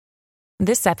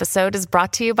This episode is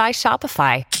brought to you by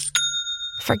Shopify.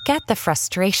 Forget the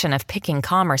frustration of picking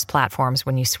commerce platforms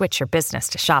when you switch your business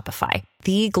to Shopify,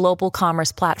 the global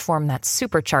commerce platform that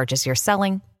supercharges your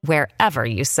selling wherever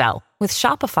you sell. With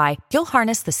Shopify, you'll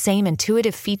harness the same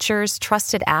intuitive features,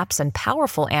 trusted apps, and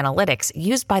powerful analytics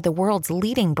used by the world's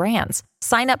leading brands.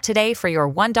 Sign up today for your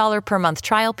 $1 per month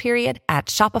trial period at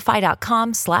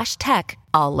shopify.com/tech,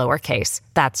 all lowercase.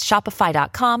 That's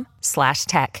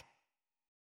shopify.com/tech.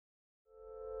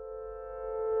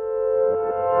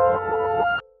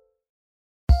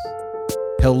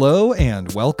 Hello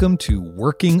and welcome to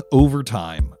Working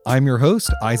Overtime. I'm your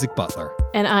host, Isaac Butler.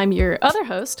 And I'm your other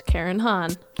host, Karen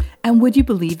Hahn. And would you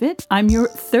believe it? I'm your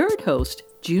third host,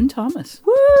 June Thomas.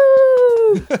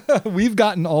 Woo! We've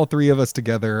gotten all three of us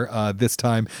together this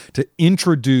time to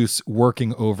introduce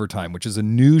Working Overtime, which is a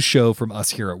new show from us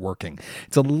here at Working.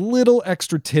 It's a little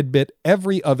extra tidbit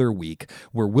every other week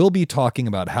where we'll be talking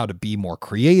about how to be more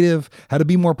creative, how to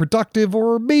be more productive,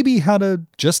 or maybe how to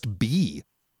just be.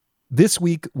 This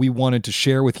week, we wanted to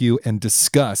share with you and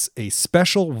discuss a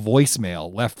special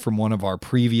voicemail left from one of our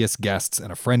previous guests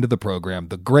and a friend of the program,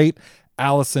 the great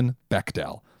Alison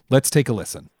Bechdel. Let's take a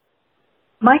listen.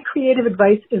 My creative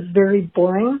advice is very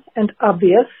boring and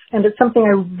obvious, and it's something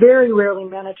I very rarely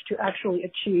manage to actually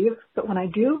achieve. But when I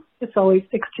do, it's always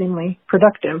extremely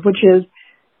productive, which is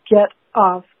get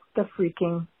off the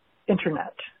freaking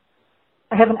internet.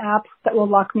 I have an app that will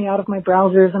lock me out of my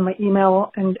browsers and my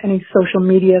email and any social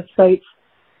media sites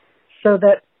so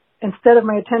that instead of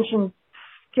my attention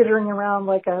skittering around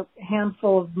like a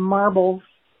handful of marbles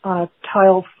on a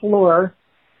tile floor,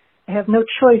 I have no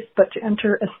choice but to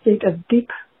enter a state of deep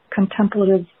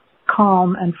contemplative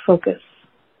calm and focus.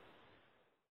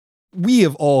 We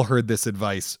have all heard this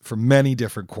advice from many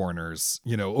different corners,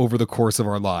 over the course of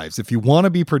our lives. If you want to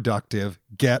be productive,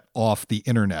 get off the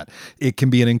internet. It can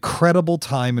be an incredible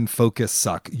time and focus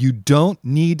suck. You don't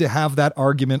need to have that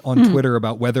argument on Twitter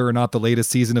about whether or not the latest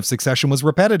season of Succession was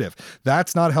repetitive.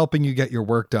 That's not helping you get your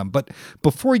work done. But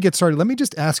before we get started, let me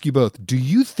just ask you both, do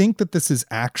you think that this is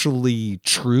actually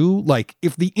true? Like,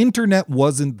 if the internet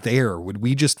wasn't there, would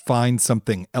we just find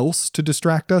something else to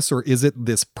distract us? Or is it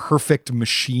this perfect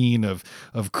machine of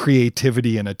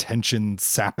creativity and attention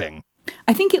sapping?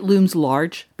 I think it looms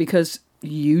large because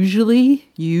usually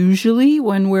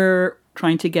when we're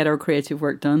trying to get our creative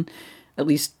work done, at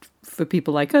least for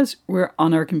people like us, we're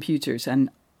on our computers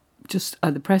and just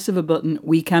at the press of a button,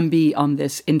 we can be on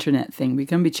this internet thing. We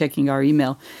can be checking our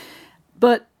email.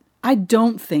 But I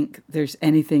don't think there's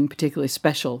anything particularly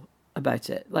special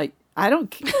about it. Like,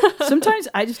 sometimes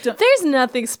I just don't. There's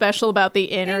nothing special about the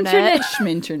internet.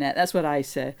 Internet, that's what I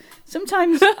say.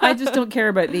 Sometimes I just don't care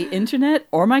about the internet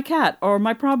or my cat or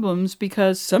my problems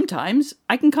because sometimes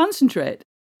I can concentrate.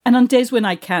 And on days when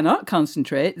I cannot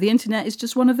concentrate, the internet is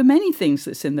just one of the many things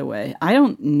that's in the way. I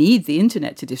don't need the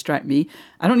internet to distract me.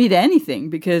 I don't need anything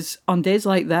because on days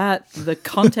like that, the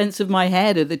contents of my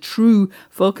head are the true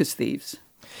focus thieves.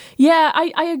 Yeah,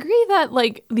 I agree that,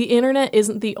 like, the internet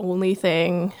isn't the only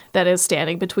thing that is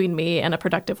standing between me and a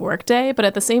productive workday. But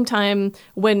at the same time,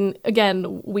 when,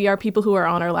 again, we are people who are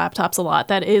on our laptops a lot,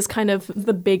 that is kind of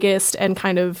the biggest and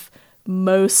kind of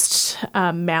most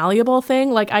malleable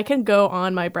thing. Like, I can go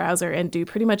on my browser and do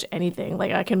pretty much anything.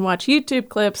 Like, I can watch YouTube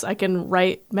clips. I can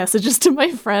write messages to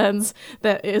my friends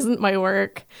that isn't my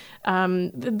work.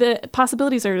 The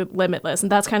possibilities are limitless.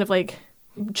 And that's kind of like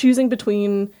choosing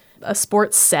between a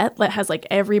sports set that has like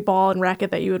every ball and racket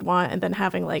that you would want and then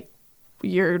having like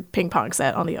your ping pong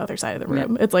set on the other side of the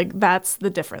room. Yeah. It's like, that's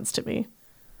the difference to me.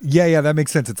 Yeah, that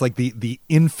makes sense. It's like the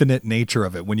infinite nature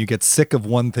of it. When you get sick of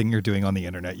one thing you're doing on the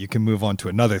internet, you can move on to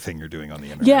another thing you're doing on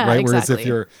the internet. Yeah, right? exactly. Whereas if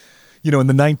you're, in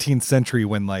the 19th century,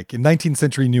 when like in 19th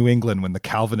century New England, when the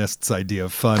Calvinists' idea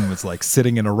of fun was like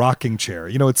sitting in a rocking chair,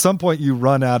 at some point you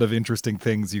run out of interesting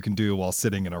things you can do while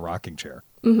sitting in a rocking chair.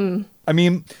 Mm-hmm. I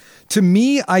mean, to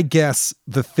me, I guess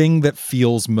the thing that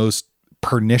feels most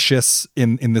pernicious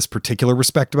in this particular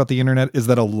respect about the internet is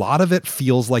that a lot of it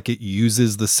feels like it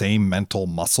uses the same mental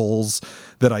muscles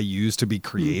that I use to be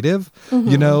creative.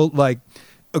 Like,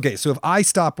 okay, so if I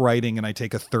stop writing and I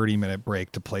take a 30-minute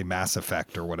break to play Mass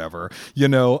Effect or whatever,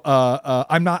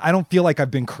 I don't feel like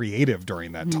I've been creative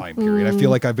during that time period. I feel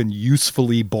like I've been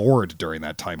usefully bored during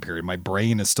that time period. My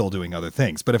brain is still doing other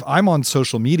things. But if I'm on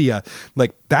social media,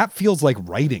 like, that feels like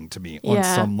writing to me on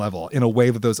some level in a way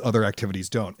that those other activities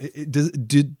don't.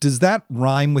 Does that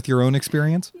rhyme with your own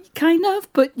experience? Kind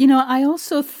of, but I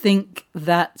also think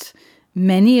that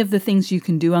many of the things you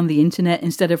can do on the internet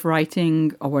instead of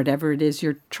writing or whatever it is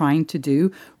you're trying to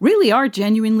do really are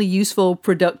genuinely useful,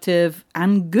 productive,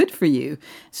 and good for you.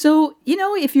 So,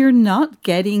 if you're not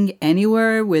getting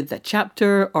anywhere with a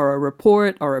chapter or a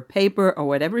report or a paper or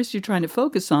whatever it is you're trying to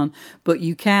focus on, but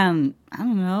you can,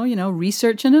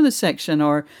 research another section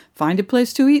or find a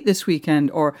place to eat this weekend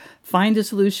or find a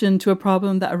solution to a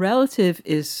problem that a relative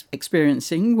is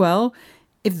experiencing, well,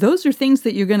 if those are things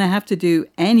that you're going to have to do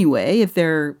anyway, if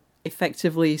they're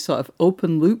effectively sort of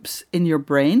open loops in your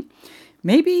brain,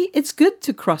 maybe it's good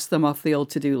to cross them off the old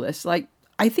to-do list. Like,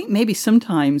 I think maybe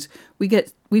sometimes we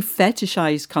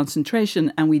fetishize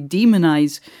concentration and we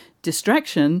demonize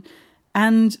distraction.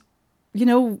 And,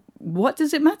 what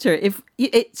does it matter?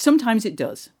 Sometimes it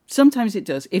does. Sometimes it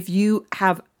does. If you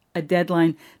have a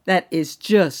deadline that is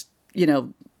just,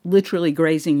 literally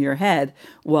grazing your head,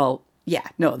 well, yeah,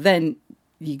 no, then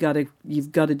you've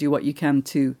got to do what you can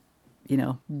to,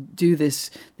 do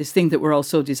this thing that we're all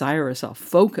so desirous of,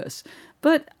 focus.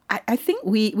 But I think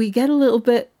we get a little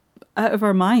bit out of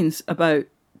our minds about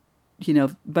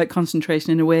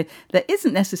concentration in a way that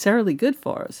isn't necessarily good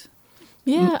for us.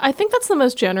 Yeah, I think that's the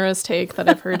most generous take that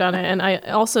I've heard on it. And I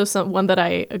also one that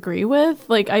I agree with.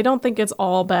 Like, I don't think it's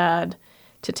all bad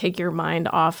to take your mind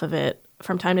off of it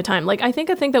from time to time. Like, I think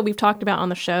a thing that we've talked about on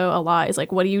the show a lot is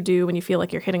like, what do you do when you feel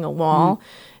like you're hitting a wall?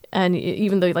 And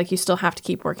even though like you still have to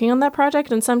keep working on that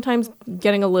project, and sometimes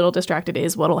getting a little distracted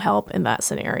is what'll help in that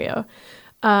scenario.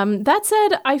 That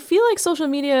said, I feel like social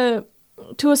media,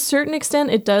 to a certain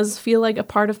extent, it does feel like a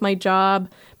part of my job,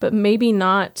 but maybe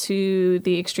not to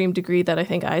the extreme degree that I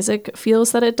think Isaac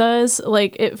feels that it does.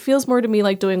 Like, it feels more to me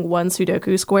like doing one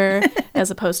Sudoku square as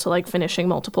opposed to like finishing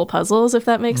multiple puzzles, if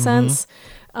that makes sense.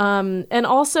 And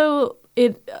also,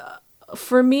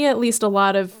 for me at least, a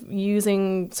lot of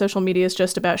using social media is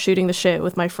just about shooting the shit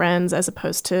with my friends as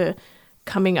opposed to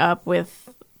coming up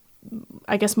with,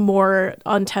 I guess, more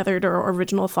untethered or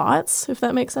original thoughts, if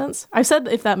that makes sense. I've said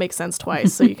if that makes sense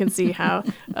twice, so you can see how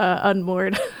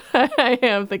unmoored I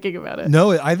am thinking about it.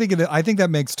 No, I think that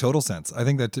makes total sense. I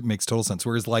think that makes total sense.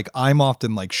 Whereas like I'm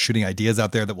often like shooting ideas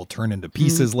out there that will turn into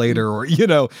pieces later, or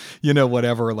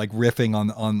whatever, like riffing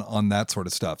on that sort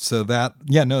of stuff. So that,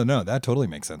 that totally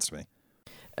makes sense to me.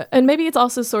 And maybe it's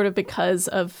also sort of because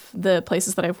of the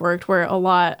places that I've worked, where a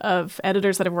lot of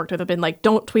editors that I've worked with have been like,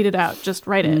 don't tweet it out, just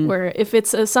write it. Where if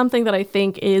it's something that I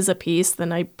think is a piece,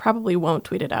 then I probably won't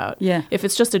tweet it out. Yeah. If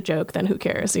it's just a joke, then who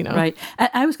cares, Right.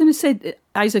 I was going to say,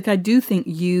 Isaac, I do think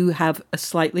you have a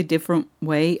slightly different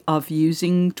way of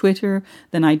using Twitter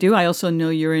than I do. I also know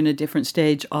you're in a different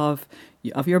stage of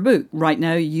your book. Right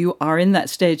now, you are in that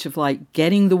stage of like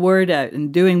getting the word out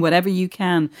and doing whatever you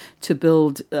can to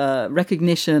build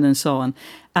recognition and so on.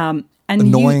 And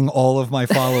annoying all of my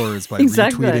followers by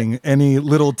Exactly. retweeting any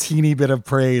little teeny bit of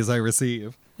praise I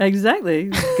receive.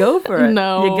 Exactly. Go for it.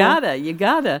 No. You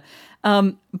gotta.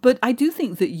 But I do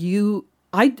think that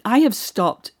I have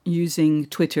stopped using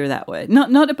Twitter that way.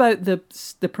 Not about the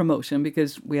promotion,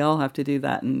 because we all have to do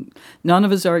that, and none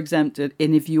of us are exempted.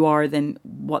 And if you are, then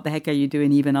what the heck are you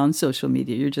doing even on social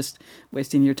media? You're just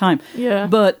wasting your time. Yeah.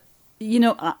 But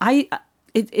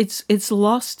it's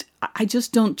lost. I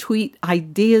just don't tweet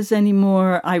ideas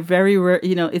anymore. I very rare,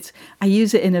 I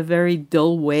use it in a very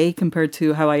dull way compared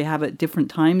to how I have at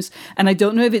different times. And I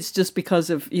don't know if it's just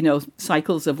because of,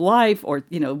 cycles of life or,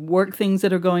 work things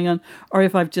that are going on, or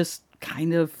if I've just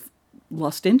kind of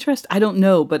lost interest. I don't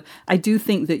know. But I do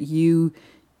think that you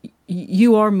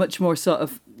are much more sort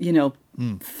of,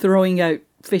 throwing out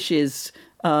fishes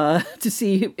to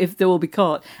see if they will be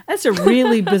caught. That's a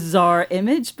really bizarre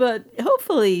image, but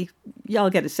hopefully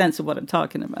y'all get a sense of what I'm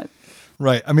talking about.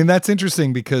 Right. I mean, that's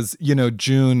interesting because,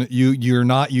 June, you're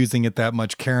not using it that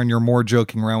much. Karen, you're more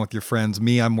joking around with your friends.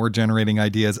 Me, I'm more generating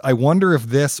ideas. I wonder if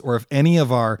this, or if any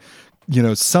of our,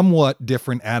 somewhat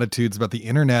different attitudes about the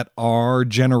internet are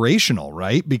generational,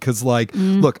 right? Because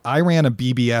look, I ran a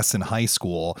BBS in high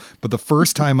school, but the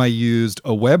first time I used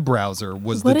a web browser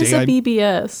was the day What is a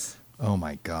BBS? Oh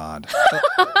my God.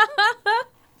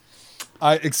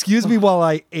 Excuse me while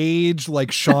I age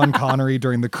like Sean Connery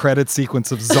during the credit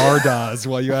sequence of Zardoz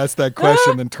while you ask that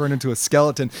question and turn into a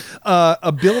skeleton.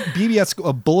 BBS,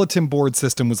 a bulletin board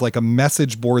system, was like a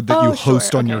message board that you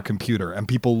host on your computer, and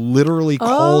people literally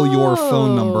call your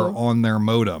phone number on their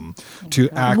modem to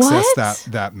access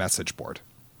that message board.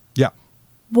 Yeah.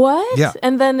 What? Yeah.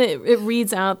 And then it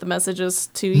reads out the messages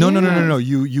to you? No.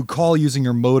 You call using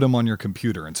your modem on your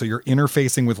computer. And so you're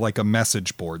interfacing with like a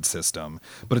message board system,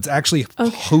 but it's actually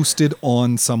hosted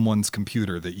on someone's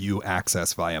computer that you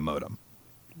access via modem.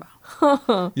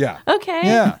 Wow. Yeah.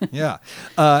 Okay. Yeah.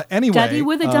 Anyway. Daddy,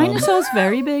 were the dinosaurs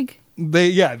very big? They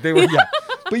were, yeah.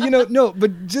 But no,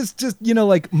 but just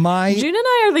like my June and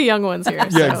I are the young ones here.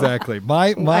 Yeah, exactly. My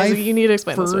you need to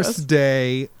explain this to us. first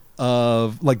day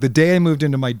of, like, the day I moved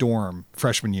into my dorm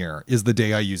freshman year is the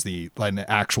day I used the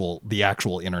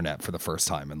actual internet for the first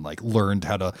time, and like learned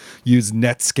how to use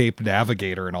Netscape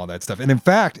Navigator and all that stuff. And in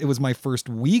fact, it was my first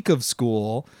week of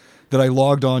school that I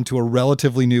logged on to a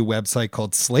relatively new website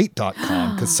called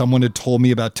slate.com because someone had told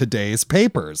me about today's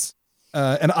papers.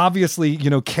 And obviously,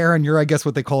 Karen, you're, I guess,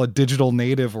 what they call a digital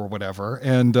native or whatever.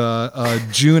 And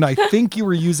June, I think you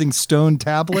were using stone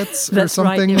tablets or That's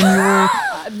something. Right, yeah.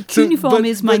 When you were... Cuneiform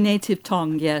is my native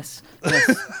tongue, yes.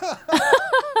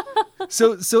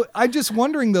 So I'm just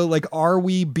wondering, though, like, are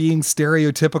we being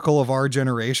stereotypical of our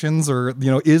generations, or,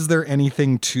 is there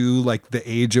anything to, like, the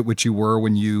age at which you were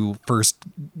when you first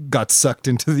got sucked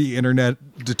into the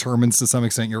internet determines to some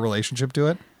extent your relationship to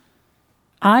it?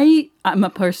 I am a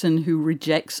person who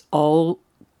rejects all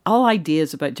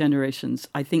ideas about generations.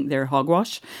 I think they're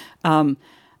hogwash. And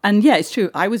yeah, it's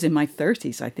true. I was in my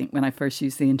 30s, I think, when I first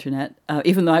used the internet,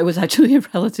 even though I was actually a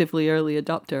relatively early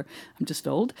adopter. I'm just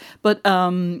old. But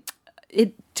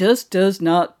it just does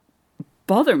not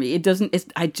bother me.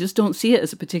 I just don't see it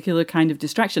as a particular kind of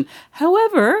distraction.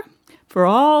 However, for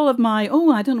all of my,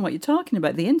 I don't know what you're talking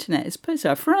about, the internet is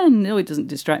our friend. No, it doesn't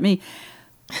distract me.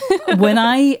 When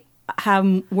I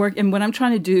have work, and when I'm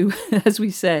trying to do, as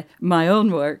we say, my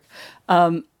own work,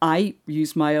 I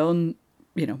use my own,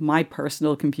 my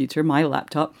personal computer, my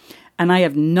laptop, and I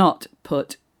have not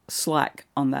put Slack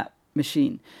on that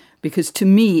machine, because to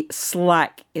me,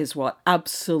 Slack is what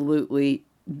absolutely,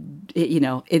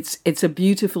 it's a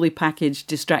beautifully packaged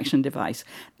distraction device.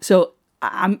 So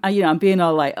I'm being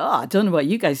all like, I don't know what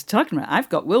you guys are talking about. I've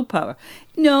got willpower.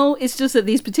 No, it's just that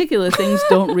these particular things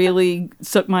don't really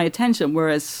suck my attention.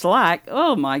 Whereas Slack,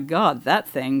 oh my God, that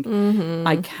thing,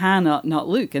 I cannot not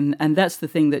look. And that's the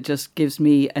thing that just gives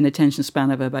me an attention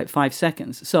span of about 5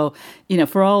 seconds. So,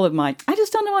 for all of my, I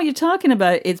just don't know what you're talking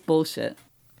about, it's bullshit.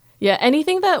 Yeah,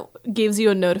 anything that gives you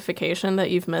a notification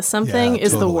that you've missed something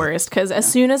is the worst. Because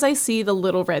as soon as I see the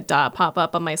little red dot pop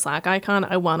up on my Slack icon,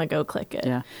 I want to go click it.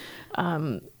 Yeah.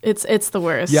 It's the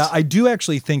worst. Yeah, I do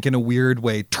actually think, in a weird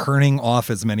way, turning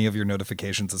off as many of your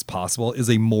notifications as possible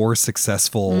is a more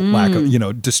successful lack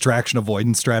of, distraction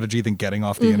avoidance strategy than getting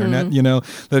off the internet.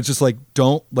 That's just like,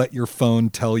 don't let your phone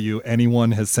tell you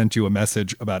anyone has sent you a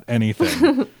message about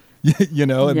anything,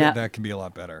 and that can be a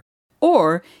lot better.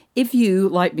 Or if you,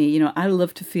 like me, I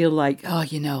love to feel like,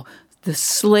 the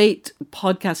Slate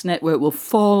podcast network will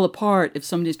fall apart if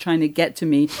somebody's trying to get to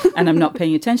me and I'm not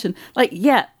paying attention.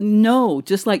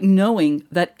 Just like knowing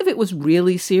that if it was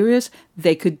really serious,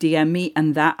 they could DM me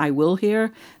and that I will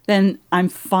hear, then I'm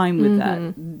fine with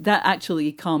that. That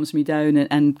actually calms me down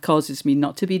and causes me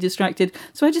not to be distracted.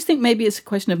 So I just think maybe it's a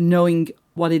question of knowing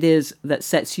what it is that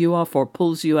sets you off or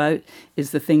pulls you out is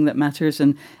the thing that matters.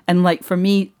 And like for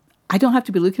me, I don't have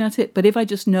to be looking at it, but if I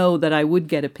just know that I would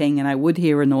get a ping and I would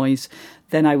hear a noise,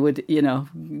 then I would,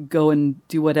 go and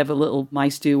do whatever little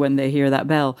mice do when they hear that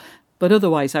bell. But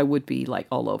otherwise, I would be like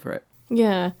all over it.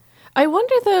 Yeah. I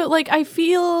wonder though, I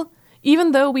feel,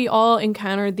 even though we all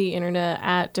encountered the internet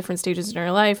at different stages in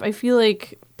our life, I feel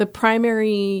like the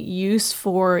primary use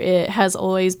for it has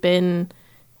always been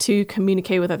to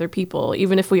communicate with other people,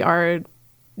 even if we are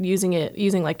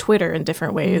using like Twitter in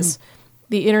different ways.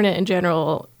 The internet in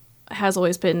general has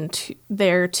always been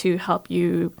there to help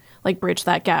you bridge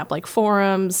that gap, like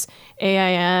forums,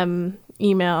 AIM,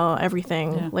 email,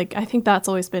 everything. Yeah. I think that's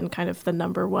always been kind of the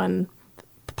number one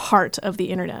part of the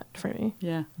internet for me.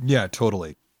 Yeah,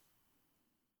 totally.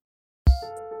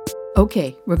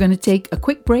 Okay, we're going to take a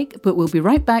quick break, but we'll be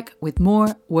right back with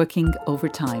more Working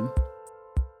Overtime.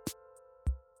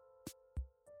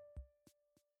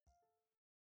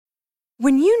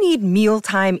 When you need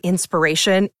mealtime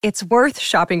inspiration, it's worth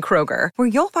shopping Kroger, where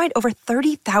you'll find over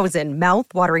 30,000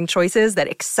 mouth-watering choices that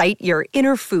excite your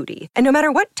inner foodie. And no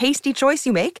matter what tasty choice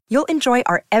you make, you'll enjoy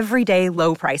our everyday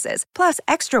low prices, plus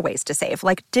extra ways to save,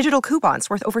 like digital coupons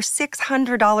worth over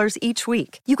 $600 each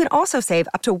week. You can also save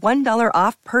up to $1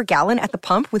 off per gallon at the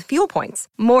pump with fuel points.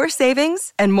 More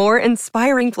savings and more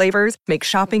inspiring flavors make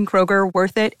shopping Kroger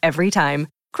worth it every time.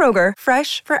 Kroger,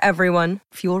 fresh for everyone.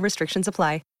 Fuel restrictions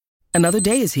apply. Another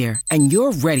day is here, and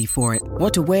you're ready for it.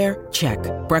 What to wear? Check.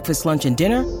 Breakfast, lunch, and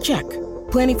dinner? Check.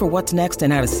 Planning for what's next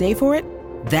and how to save for it?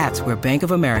 That's where Bank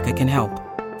of America can help.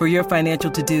 For your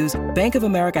financial to-dos, Bank of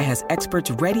America has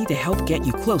experts ready to help get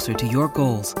you closer to your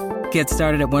goals. Get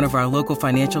started at one of our local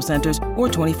financial centers or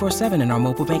 24/7 in our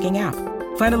mobile banking app.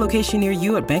 Find a location near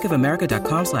you at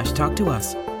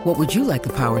bankofamerica.com/talktous. What would you like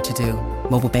the power to do?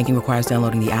 Mobile banking requires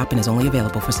downloading the app and is only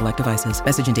available for select devices.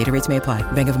 Message and data rates may apply.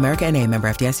 Bank of America NA, member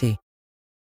FDIC.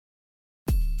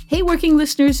 Hey, working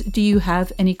listeners, do you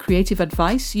have any creative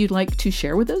advice you'd like to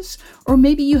share with us? Or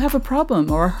maybe you have a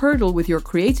problem or a hurdle with your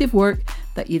creative work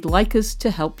that you'd like us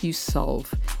to help you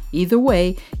solve. Either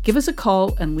way, give us a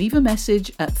call and leave a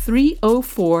message at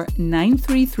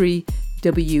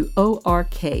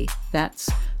 304-933-WORK. That's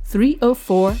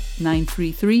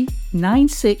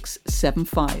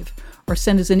 304-933-9675. Or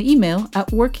send us an email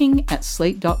at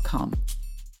working@slate.com.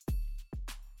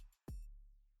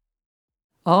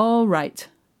 All right.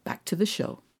 Back to the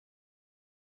show.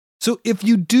 So if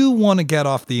you do want to get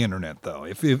off the internet, though,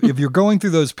 if you're going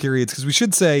through those periods, because we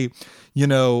should say, you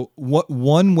know, what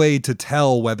one way to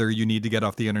tell whether you need to get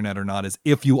off the internet or not is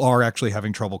if you are actually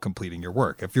having trouble completing your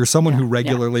work. If you're someone who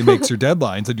regularly makes your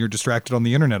deadlines and you're distracted on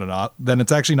the internet or not, then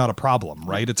it's actually not a problem,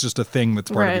 right? It's just a thing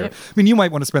that's part of your... I mean, you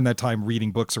might want to spend that time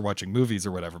reading books or watching movies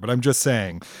or whatever, but I'm just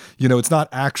saying, you know, it's not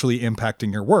actually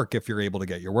impacting your work if you're able to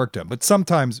get your work done. But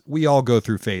sometimes we all go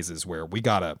through phases where we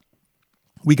gotta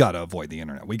avoid the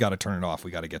internet. We got to turn it off.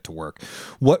 We got to get to work.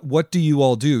 What do you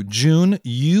all do? June,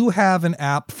 you have an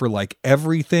app for like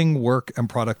everything work and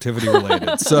productivity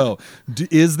related. So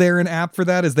is there an app for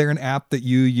that? Is there an app that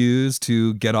you use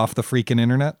to get off the freaking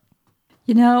internet?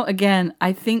 You know, again,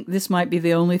 I think this might be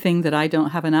the only thing that I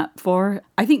don't have an app for.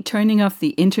 I think turning off the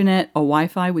internet or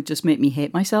Wi-Fi would just make me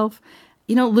hate myself.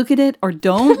 You know, look at it or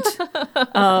don't.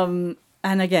 And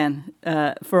again,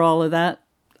 for all of that,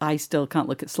 I still can't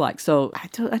look at Slack. So I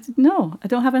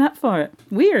don't have an app for it.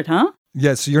 Weird, huh?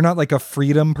 Yeah, so you're not like a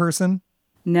freedom person?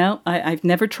 No, I've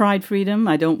never tried freedom.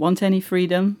 I don't want any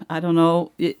freedom. I don't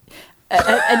know. There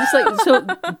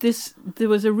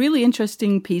was a really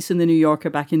interesting piece in the New Yorker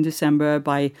back in December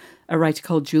by a writer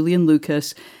called Julian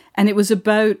Lucas. And it was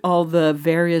about all the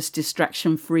various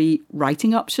distraction-free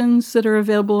writing options that are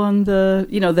available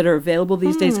that are available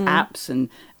these days, apps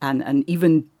and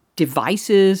even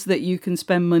devices that you can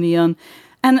spend money on.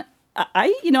 And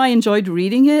I enjoyed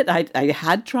reading it. I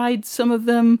had tried some of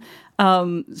them.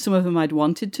 Some of them I'd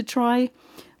wanted to try.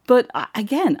 But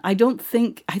again, I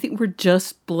think we're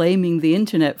just blaming the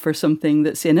internet for something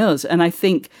that's in us. And I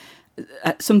think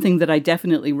something that I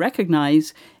definitely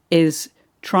recognize is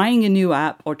trying a new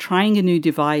app or trying a new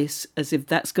device as if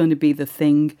that's going to be the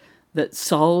thing that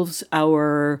solves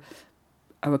our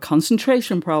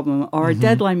concentration problem or a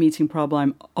deadline meeting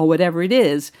problem or whatever it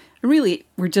is. Really,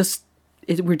 we're just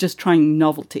trying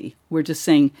novelty. We're just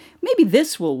saying, maybe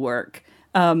this will work.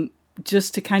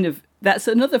 Just to kind of, that's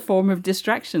another form of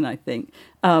distraction, I think.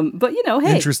 But, you know,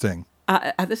 hey. Interesting.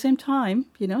 At the same time,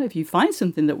 you know, if you find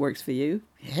something that works for you,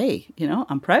 hey, you know,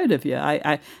 I'm proud of you.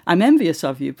 I'm envious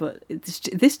of you, but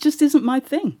this just isn't my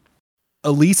thing.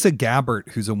 Elisa Gabbert,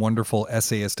 who's a wonderful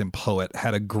essayist and poet,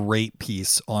 had a great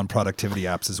piece on productivity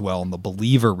apps as well in The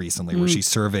Believer recently, where she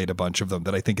surveyed a bunch of them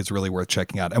that I think is really worth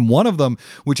checking out. And one of them,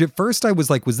 which at first I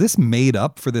was like, was this made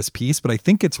up for this piece? But I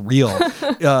think it's real.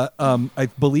 I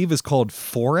believe is called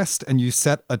Forest, and you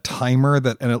set a timer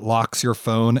and it locks your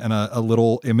phone, and a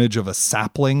little image of a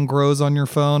sapling grows on your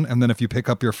phone. And then if you pick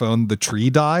up your phone, the tree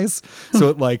dies. So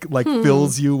it like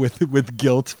fills you with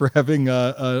guilt for having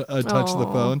touched the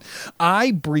phone.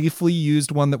 I briefly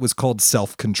used one that was called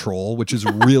Self-Control, which is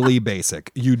really basic.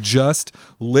 You just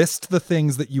list the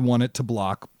things that you want it to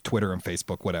block, Twitter and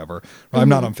Facebook, whatever. I'm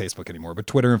not on Facebook anymore, but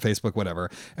Twitter and Facebook,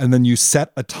 whatever. And then you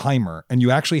set a timer, and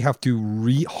you actually have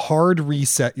to hard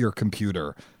reset your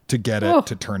computer to get it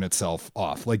to turn itself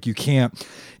off. Like you can't.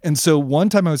 And so one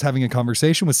time I was having a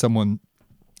conversation with someone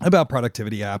about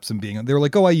productivity apps and they were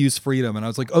like, oh, I use Freedom. And I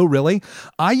was like, oh, really?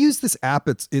 I use this app.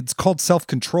 It's called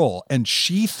Self-Control. And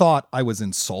she thought I was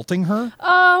insulting her.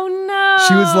 Oh, no.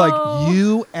 She was like,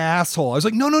 you asshole. I was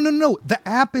like, no. The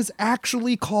app is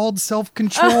actually called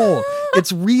Self-Control.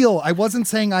 It's real. I wasn't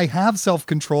saying I have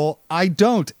self-control. I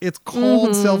don't. It's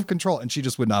called Self-Control. And she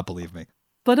just would not believe me.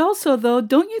 But also, though,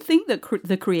 don't you think that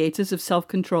the creators of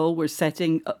Self-Control were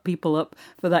setting people up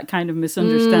for that kind of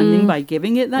misunderstanding by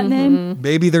giving it that name?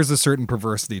 Maybe there's a certain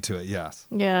perversity to it, yes.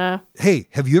 Yeah. Hey,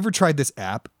 have you ever tried this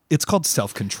app? It's called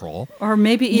Self-Control. Or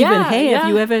maybe even, have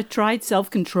you ever tried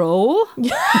Self-Control?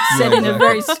 Said in a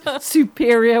very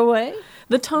superior way.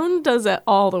 The tone does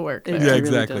all the work there. Yeah,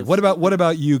 exactly. Really what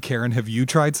about you, Karen? Have you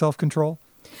tried Self-Control?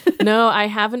 No, I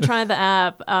haven't tried the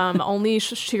app. Only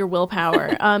Sheer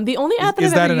Willpower. The only app that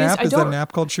I've ever used... Is that an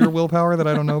app called Sheer Willpower that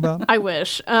I don't know about? I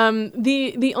wish.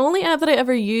 The only app that I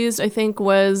ever used, I think,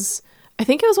 was... I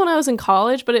think it was when I was in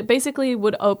college, but it basically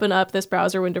would open up this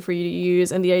browser window for you to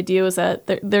use. And the idea was that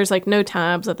there's like no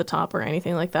tabs at the top or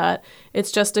anything like that.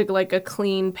 It's just like a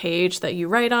clean page that you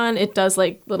write on. It does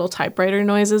like little typewriter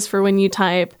noises for when you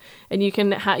type. And you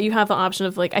can you have the option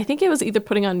of like, I think it was either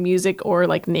putting on music or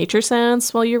like nature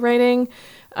sounds while you're writing.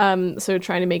 So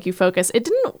trying to make you focus. It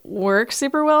didn't work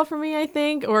super well for me, I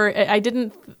think, or I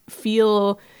didn't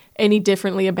feel any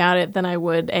differently about it than I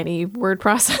would any word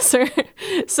processor.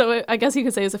 So I guess you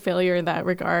could say it's a failure in that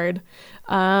regard.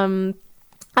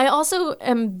 I also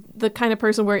am the kind of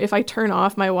person where if I turn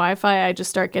off my Wi-Fi, I just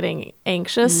start getting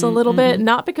anxious a little bit.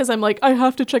 Not because I'm like, I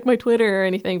have to check my Twitter or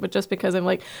anything, but just because I'm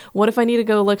like, what if I need to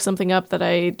go look something up that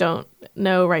I don't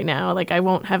know right now? Like, I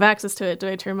won't have access to it. Do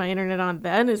I turn my internet on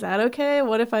then? Is that okay?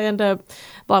 What if I end up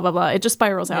blah, blah, blah? It just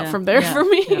spirals out from there for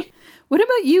me. Yeah. What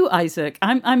about you, Isaac?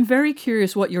 I'm very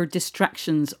curious what your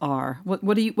distractions are.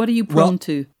 What are you prone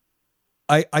to?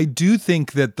 I do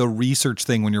think that the research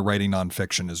thing when you're writing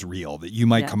nonfiction is real, that you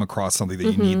might come across something that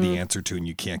you need the answer to and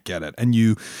you can't get it. And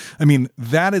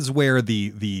that is where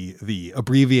the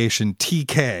abbreviation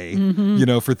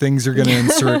TK, for things you're going to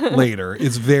insert later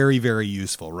is very, very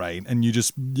useful, right? And you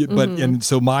just, and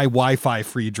so my Wi-Fi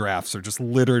free drafts are just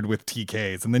littered with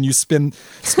TKs. And then you spend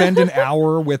an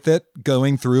hour with it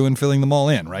going through and filling them all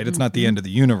in, right? It's not the end of the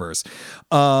universe.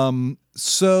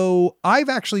 So I've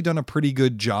actually done a pretty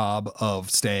good job of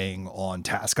staying on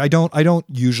task. I don't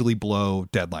usually blow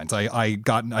deadlines.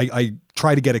 I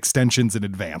try to get extensions in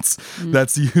advance.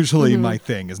 That's usually my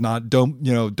thing, is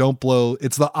don't blow.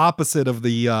 It's the opposite of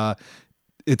the,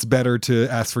 it's better to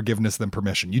ask forgiveness than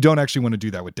permission. You don't actually want to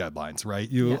do that with deadlines, right?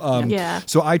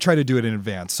 So I try to do it in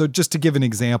advance. So just to give an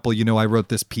example, I wrote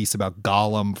this piece about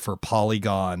Gollum for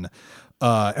Polygon,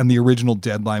 and the original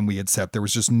deadline we had set, there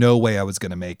was just no way I was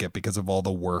going to make it because of all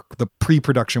the work, the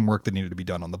pre-production work that needed to be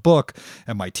done on the book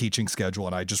and my teaching schedule.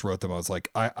 And I just wrote them. I was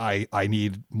like, I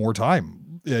need more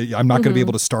time. I'm not going to be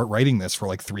able to start writing this for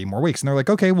like 3 more weeks. And they're like,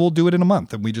 okay, we'll do it in a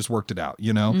month. And we just worked it out,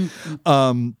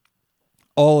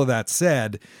 all of that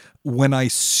said, when I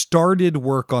started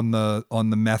work on the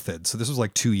method, so this was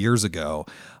like 2 years ago,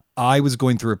 I was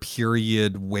going through a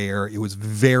period where it was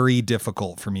very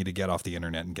difficult for me to get off the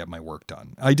internet and get my work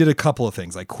done. I did a couple of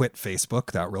things. I quit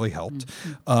Facebook. That really helped.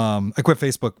 I quit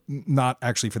Facebook, not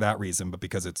actually for that reason, but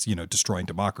because it's, destroying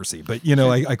democracy. But,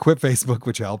 I quit Facebook,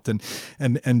 which helped,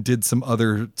 and did some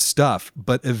other stuff.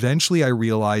 But eventually I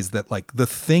realized that like the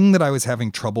thing that I was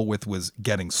having trouble with was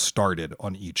getting started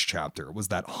on each chapter. Was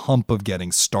that hump of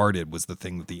getting started was the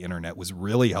thing that the internet was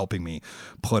really helping me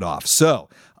put off. So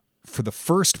for the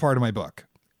first part of my book,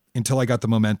 until I got the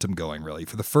momentum going, really,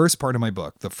 for the first part of my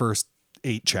book, the first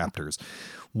 8 chapters,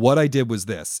 what I did was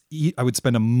this. I would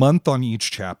spend a month on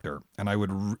each chapter and I would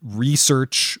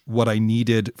research what I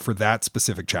needed for that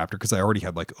specific chapter, because I already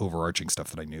had like overarching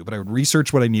stuff that I knew, but I would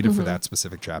research what I needed for that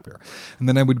specific chapter. And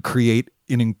then I would create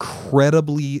an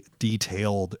incredibly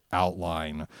detailed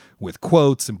outline with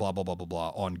quotes and blah, blah, blah, blah, blah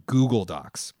on Google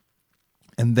Docs.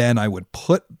 And then I would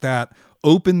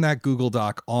open that Google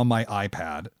Doc on my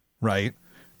iPad, right?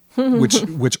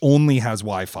 which only has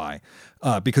Wi-Fi,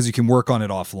 because you can work on it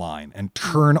offline, and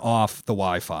turn off the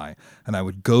Wi-Fi. And I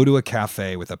would go to a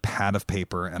cafe with a pad of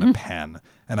paper and a pen,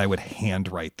 and I would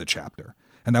handwrite the chapter.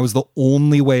 And that was the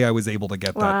only way I was able to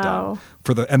get that done.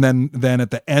 And then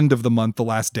at the end of the month, the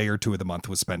last day or 2 of the month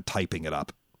was spent typing it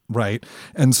up. Right.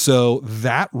 And so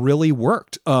that really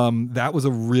worked. That was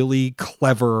a really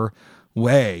clever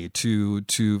way to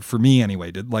for me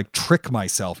anyway, to like trick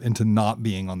myself into not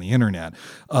being on the internet,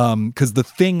 because the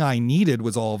thing I needed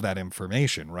was all of that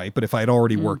information, right? But if I had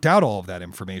already worked out all of that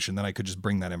information, then I could just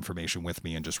bring that information with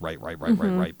me and just write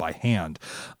by hand,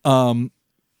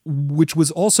 which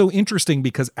was also interesting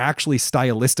because actually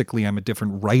stylistically I'm a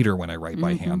different writer when I write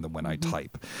by hand than when I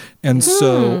type. And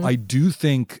so I do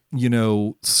think,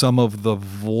 some of the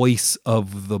voice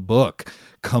of the book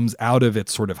comes out of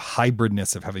its sort of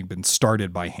hybridness of having been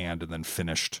started by hand and then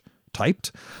finished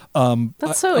typed.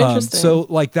 That's so interesting. So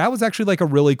like that was actually like a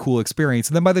really cool experience.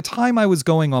 And then by the time I was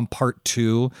going on part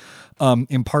 2,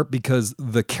 in part because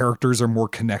the characters are more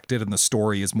connected and the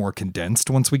story is more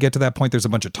condensed. Once we get to that point, there's a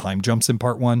bunch of time jumps in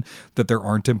part 1 that there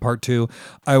aren't in part 2.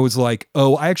 I was like,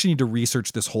 oh, I actually need to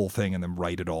research this whole thing and then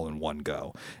write it all in one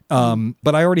go.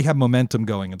 But I already have momentum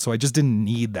going. And so I just didn't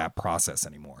need that process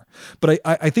anymore. But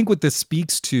I think what this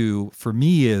speaks to for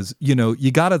me is,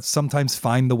 you got to sometimes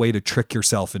find the way to trick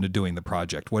yourself into doing the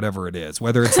project, whatever it is,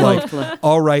 whether it's like,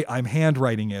 all right, I'm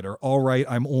handwriting it, or all right,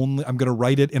 I'm going to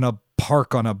write it in a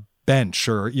park on a bench,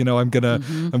 or I'm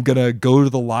gonna go to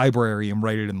the library and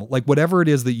write it in like whatever it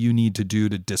is that you need to do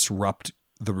to disrupt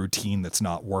the routine that's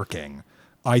not working.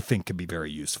 I think can be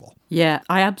very useful. Yeah,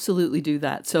 I absolutely do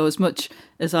that. So as much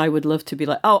as I would love to be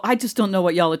like, oh, I just don't know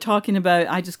what y'all are talking about,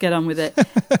 I just get on with it.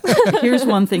 Here's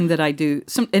one thing that I do.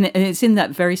 And it's in that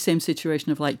very same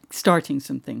situation of like starting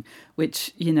something,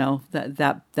 which, you know,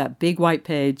 that big white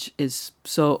page is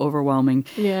so overwhelming.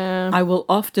 Yeah. I will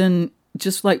often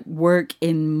just like work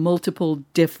in multiple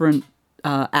different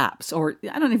apps, or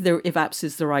I don't know if apps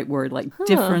is the right word, like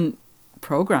different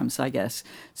programs, I guess.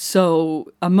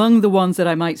 So among the ones that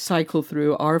I might cycle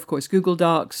through are, of course, Google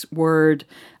Docs, Word,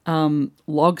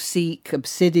 Logseek,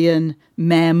 Obsidian,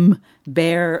 Mem,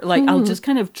 Bear. Like I'll just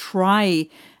kind of try,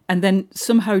 and then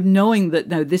somehow knowing that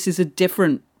now this is a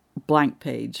different blank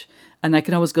page, and I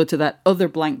can always go to that other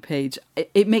blank page.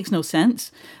 It makes no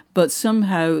sense, but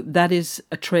somehow that is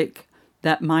a trick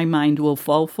that my mind will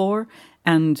fall for.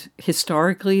 And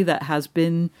historically, that has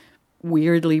been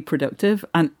weirdly productive.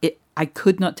 And I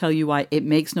could not tell you why. It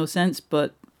makes no sense,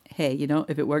 but hey, you know,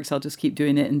 if it works, I'll just keep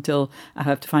doing it until I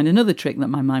have to find another trick that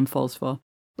my mind falls for.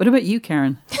 What about you,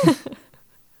 Karen?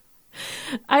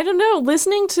 I don't know.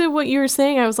 Listening to what you were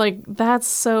saying, I was like, that's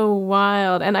so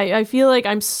wild. And I feel like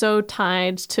I'm so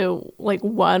tied to like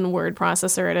one word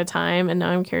processor at a time. And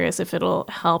now I'm curious if it'll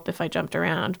help if I jumped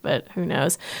around, but who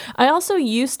knows. I also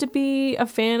used to be a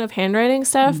fan of handwriting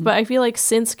stuff, but I feel like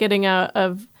since getting out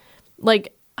of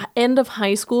like end of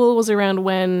high school was around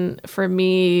when, for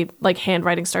me, like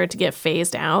handwriting started to get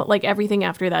phased out. Like everything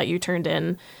after that you turned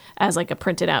in as like a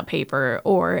printed out paper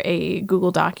or a Google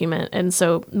document. And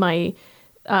so my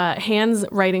hands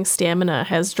writing stamina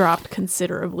has dropped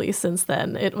considerably since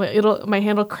then. My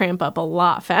hand will cramp up a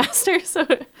lot faster. So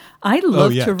I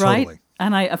love to write. Totally.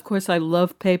 And I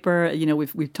love paper. You know,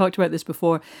 we've talked about this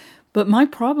before. But my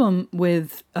problem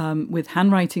with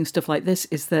handwriting stuff like this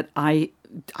is that I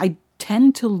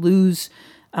tend to lose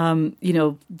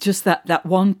just that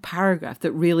one paragraph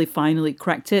that really finally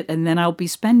cracked it. And then I'll be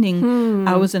spending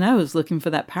hours and hours looking for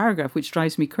that paragraph, which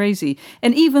drives me crazy.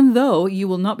 And even though you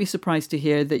will not be surprised to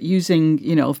hear that using,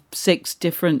 6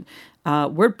 different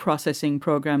word processing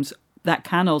programs, that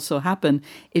can also happen,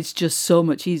 it's just so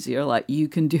much easier. Like you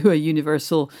can do a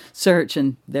universal search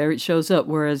and there it shows up.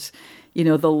 Whereas,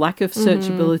 the lack of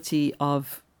searchability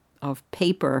of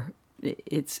paper,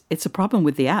 it's a problem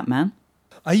with the app, man.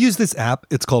 I use this app.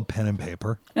 It's called Pen and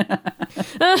Paper.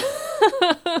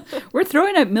 We're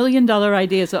throwing out $1 million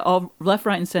ideas all left,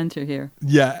 right, and center here.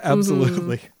 Yeah,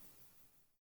 absolutely.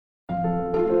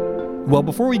 Well,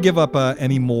 before we give up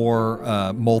any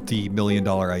more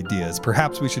multi-million-dollar ideas,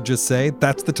 perhaps we should just say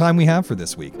that's the time we have for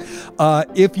this week.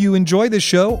 If you enjoy this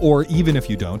show, or even if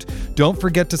you don't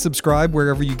forget to subscribe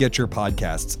wherever you get your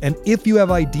podcasts. And if you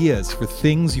have ideas for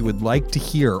things you would like to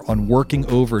hear on working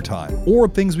overtime, or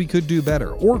things we could do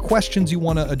better, or questions you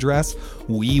want to address,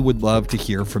 we would love to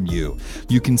hear from you.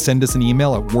 You can send us an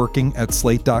email at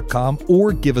working@slate.com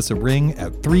or give us a ring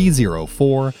at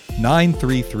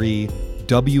 304-933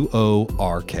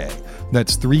 WORK.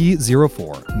 That's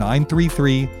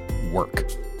 304-933-WORK.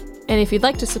 And if you'd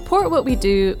like to support what we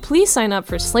do, please sign up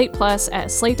for Slate Plus at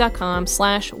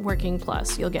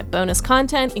slate.com/workingplus. You'll get bonus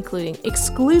content, including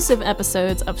exclusive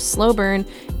episodes of Slow Burn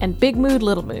and Big Mood,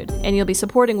 Little Mood. And you'll be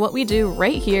supporting what we do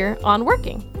right here on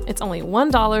Working. It's only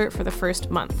 $1 for the first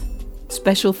month.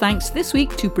 Special thanks this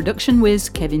week to production whiz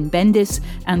Kevin Bendis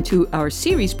and to our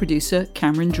series producer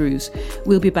Cameron Drews.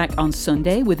 We'll be back on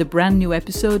Sunday with a brand new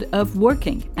episode of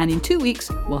Working, and in 2 weeks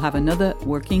we'll have another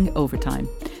Working Overtime.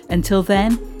 Until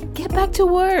then, get back to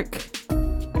work.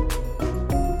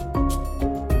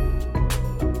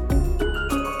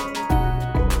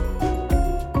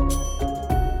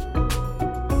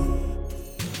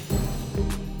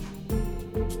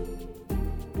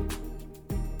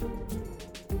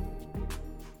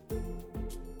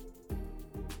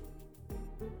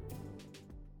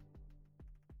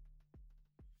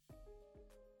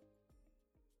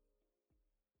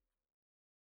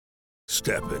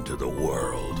 Step into the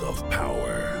world of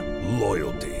power,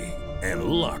 loyalty, and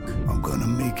luck. I'm gonna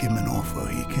make him an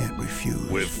offer he can't refuse.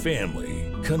 With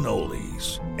family,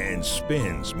 cannolis, and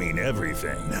spins mean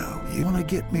everything. Now, you wanna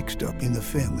get mixed up in the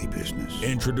family business.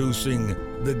 Introducing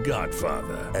The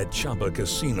Godfather at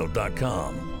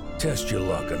ChumbaCasino.com. Test your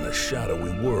luck in the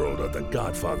shadowy world of The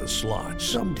Godfather slot.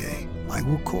 Someday, I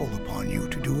will call upon you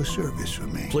to do a service for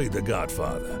me. Play The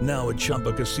Godfather, now at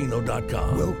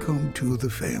ChumbaCasino.com. Welcome to the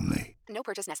family. No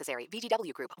purchase necessary.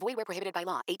 VGW Group. Void where prohibited by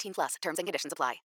law. 18+. Terms and conditions apply.